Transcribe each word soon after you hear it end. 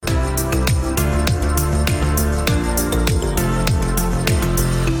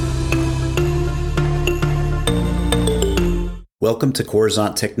Welcome to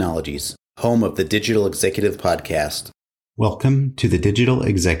Coruzant Technologies, home of the Digital Executive Podcast. Welcome to the Digital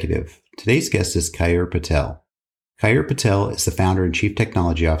Executive. Today's guest is Keyur Patel. Keyur Patel is the founder and chief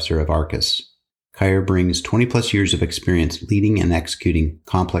technology officer of Arrcus. Keyur brings 20 plus years of experience leading and executing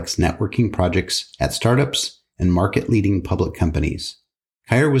complex networking projects at startups and market-leading public companies.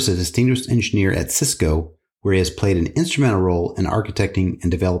 Keyur was a distinguished engineer at Cisco, where he has played an instrumental role in architecting and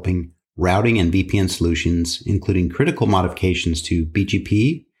developing routing and VPN solutions, including critical modifications to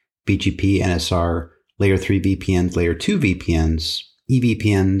BGP, NSR, Layer 3 VPNs, Layer 2 VPNs,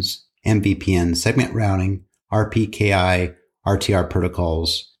 EVPNs, MVPN, segment routing, RPKI, RTR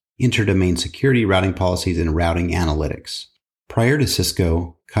protocols, interdomain security routing policies, and routing analytics. Prior to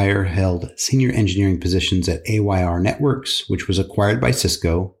Cisco, Keyur held senior engineering positions at AYR Networks, which was acquired by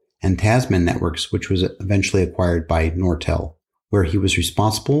Cisco, and Tasman Networks, which was eventually acquired by Nortel, where he was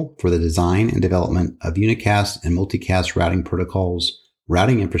responsible for the design and development of unicast and multicast routing protocols,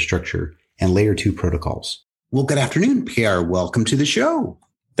 routing infrastructure, and Layer 2 protocols. Well, good afternoon, Keyur. Welcome to the show.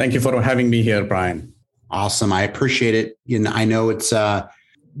 Thank you for having me here, Brian. Awesome. I appreciate it. I know it's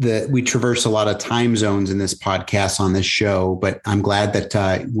we traverse a lot of time zones in this podcast on this show, but I'm glad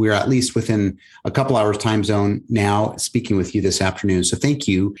that we're at least within a couple hours time zone now speaking with you this afternoon. So thank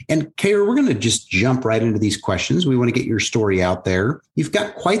you. And Keyur, we're going to just jump right into these questions. We want to get your story out there. You've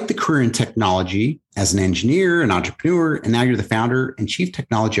got quite the career in technology as an engineer, an entrepreneur, and now you're the founder and chief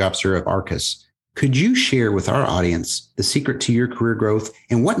technology officer of Arrcus. Could you share with our audience the secret to your career growth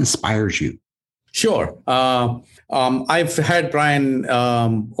and what inspires you? Sure. I've had, Brian,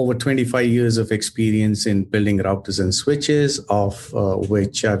 over 25 years of experience in building routers and switches, of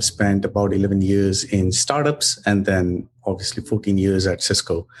which I've spent about 11 years in startups and then obviously 14 years at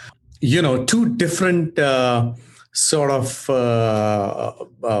Cisco. Two different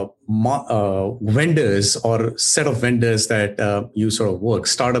vendors or set of vendors that you sort of work.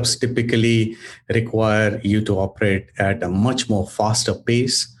 Startups typically require you to operate at a much more faster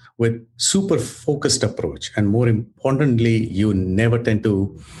pace with super focused approach. And more importantly, you never tend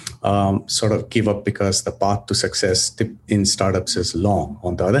to sort of give up because the path to success in startups is long.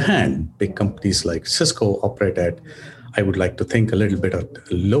 On the other hand, big companies like Cisco operate at, I would like to think, a little bit at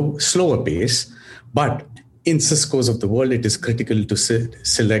slower pace. But in Cisco's of the world, it is critical to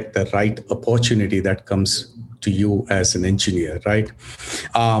select the right opportunity that comes to you as an engineer, right?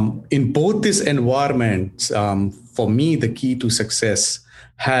 In both these environments, for me, the key to success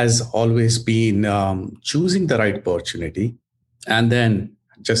has always been choosing the right opportunity and then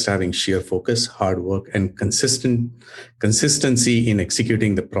just having sheer focus, hard work, and consistency in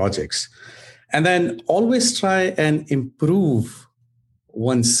executing the projects. And then always try and improve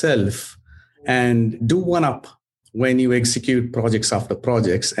oneself and do one up when you execute projects after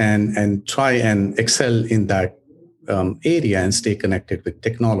projects and try and excel in that area and stay connected with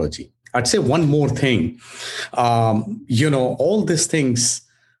technology. I'd say one more thing. All these things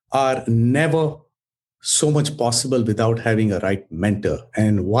are never so much possible without having a right mentor.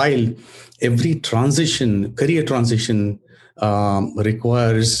 And while every career transition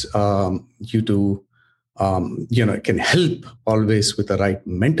requires you to, it can help always with the right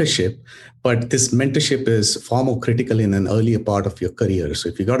mentorship, but this mentorship is far more critical in an earlier part of your career. So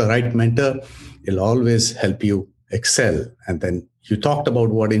if you got a right mentor, it'll always help you excel. And then you talked about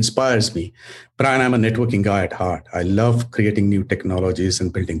what inspires me. Brian, I'm a networking guy at heart. I love creating new technologies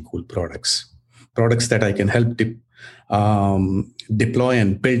and building cool products that I can help deploy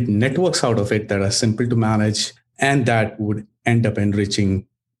and build networks out of it that are simple to manage and that would end up enriching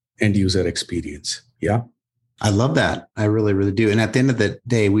end user experience. Yeah. I love that. I really, really do. And at the end of the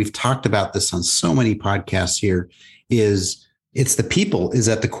day, we've talked about this on so many podcasts here, it's the people is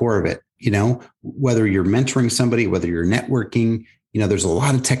at the core of it. Whether you're mentoring somebody, whether you're networking, there's a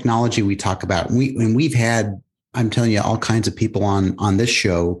lot of technology we talk about. And we've had, I'm telling you, all kinds of people on this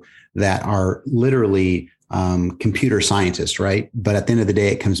show that are literally computer scientists, right? But at the end of the day,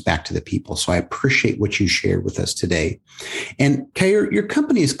 it comes back to the people. So I appreciate what you shared with us today. And Keyur, your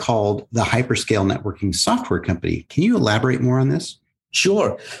company is called the Hyperscale Networking Software Company. Can you elaborate more on this?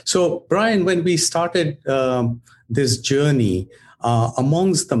 Sure. So, Brian, when we started this journey,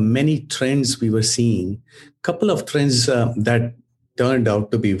 amongst the many trends we were seeing, a couple of trends that turned out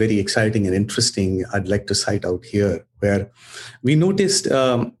to be very exciting and interesting, I'd like to cite out here, where we noticed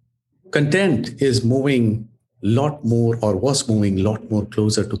content is moving a lot more or was moving a lot more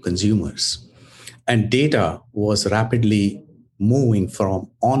closer to consumers. And data was rapidly moving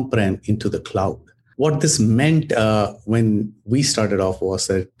from on-prem into the cloud. What this meant when we started off was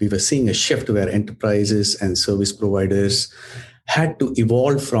that we were seeing a shift where enterprises and service providers had to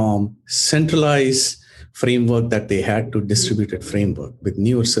evolve from centralized framework that they had to distributed framework with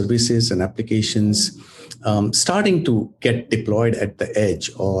newer services and applications starting to get deployed at the edge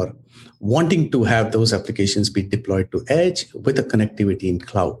or wanting to have those applications be deployed to edge with a connectivity in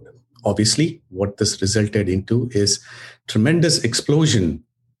cloud. Obviously, what this resulted into is tremendous explosion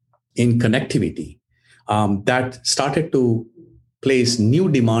in connectivity that started to place new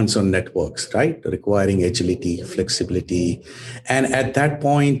demands on networks, right? Requiring agility, flexibility. And at that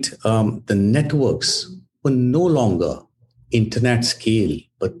point, the networks were no longer internet scale,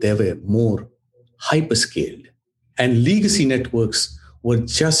 but they were more hyperscaled. And legacy networks were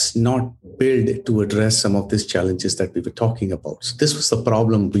just not built to address some of these challenges that we were talking about. So this was the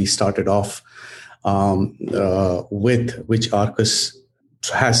problem we started off with, which Arrcus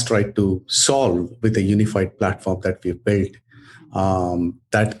has tried to solve with a unified platform that we've built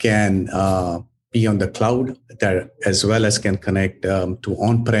that can be on the cloud, that as well as can connect to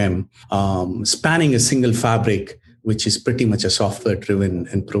on-prem, spanning a single fabric, which is pretty much a software-driven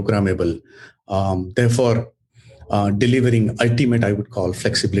and programmable. Therefore, delivering ultimate, I would call,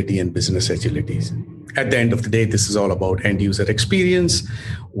 flexibility and business agilities. At the end of the day, this is all about end-user experience,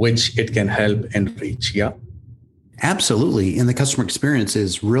 which it can help and reach. Yeah. Absolutely. And the customer experience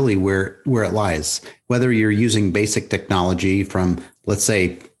is really where it lies. Whether you're using basic technology from, let's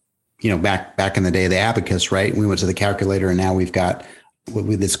say, back in the day, the abacus, right? We went to the calculator and now we've got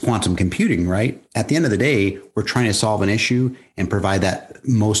with this quantum computing, right? At the end of the day, we're trying to solve an issue and provide that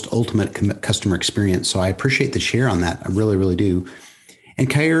most ultimate customer experience. So I appreciate the share on that. I really, really do. And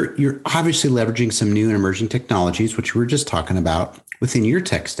Keyur, you're obviously leveraging some new and emerging technologies, which we were just talking about within your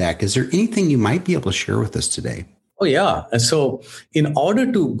tech stack. Is there anything you might be able to share with us today? Oh, yeah. And so in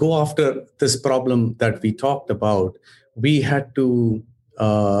order to go after this problem that we talked about, we had to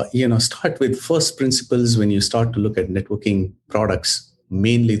start with first principles when you start to look at networking products,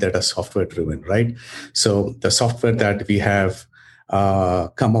 mainly that are software driven, right? So the software that we have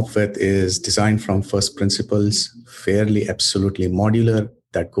come up with is designed from first principles, fairly absolutely modular,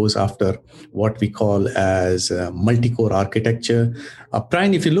 that goes after what we call as multi-core architecture.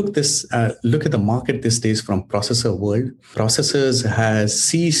 Brian, if you look at the market these days from processor world, processors has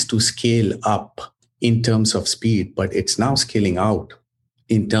ceased to scale up in terms of speed, but it's now scaling out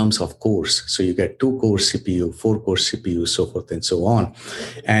in terms of cores. So you get 2-core CPU, 4-core CPU, so forth and so on.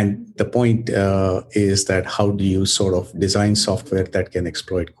 And the point is that how do you sort of design software that can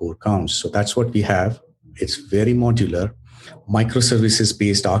exploit core counts? So that's what we have. It's very modular.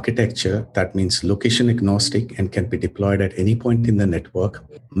 Microservices-based architecture, that means location agnostic and can be deployed at any point in the network.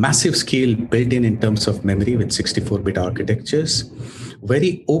 Massive scale built in terms of memory with 64-bit architectures.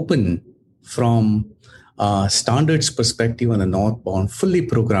 Very open from standards perspective on a northbound, fully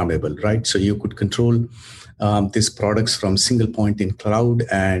programmable, right? So you could control these products from single point in cloud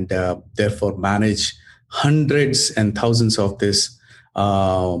and therefore manage hundreds and thousands of these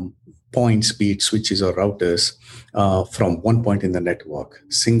points, be it switches or routers, from one point in the network.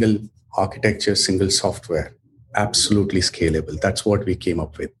 Single architecture, single software, absolutely scalable. That's what we came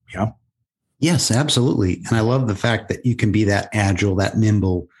up with. Yeah. Yes, absolutely. And I love the fact that you can be that agile, that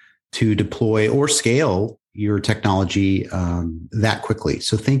nimble to deploy or scale your technology that quickly.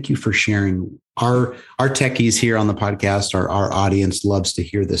 So thank you for sharing. Our techies here on the podcast, our audience loves to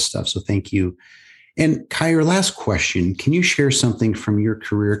hear this stuff. So thank you. And Keyur, last question. Can you share something from your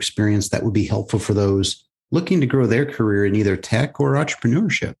career experience that would be helpful for those looking to grow their career in either tech or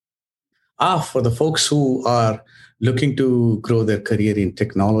entrepreneurship? For the folks who are looking to grow their career in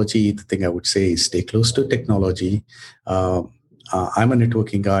technology, the thing I would say is stay close to technology. I'm a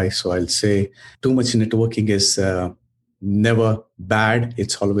networking guy, so I'll say too much networking is never bad.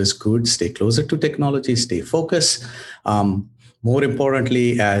 It's always good. Stay closer to technology, stay focused. More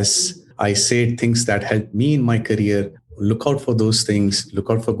importantly, as I said, things that helped me in my career, look out for those things, look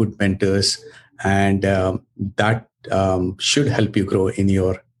out for good mentors, and that should help you grow in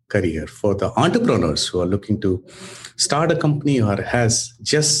your career. For the entrepreneurs who are looking to start a company or has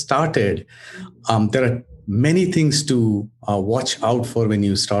just started, there are many things to watch out for when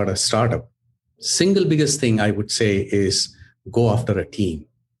you start a startup. Single biggest thing I would say is go after a team.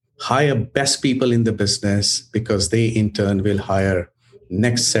 Hire best people in the business because they in turn will hire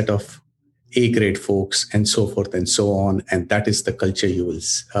next set of A-grade folks and so forth and so on. And that is the culture you will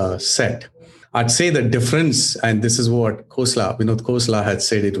set. I'd say the difference, and this is what Vinod Khosla had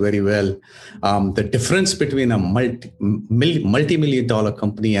said it very well, the difference between a multi-million dollar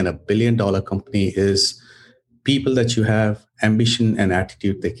company and a billion-dollar company is people that you have, ambition and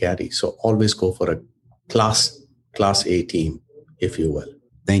attitude they carry. So always go for a class A team, if you will.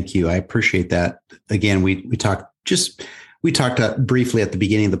 Thank you. I appreciate that. Again, we talked just we talked briefly at the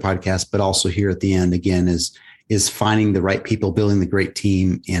beginning of the podcast, but also here at the end again is finding the right people, building the great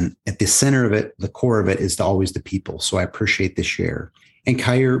team. And at the center of it, the core of it is always the people. So I appreciate the share. And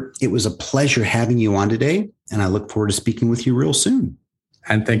Keyur, it was a pleasure having you on today. And I look forward to speaking with you real soon.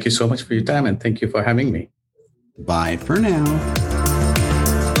 And thank you so much for your time. And thank you for having me. Bye for now.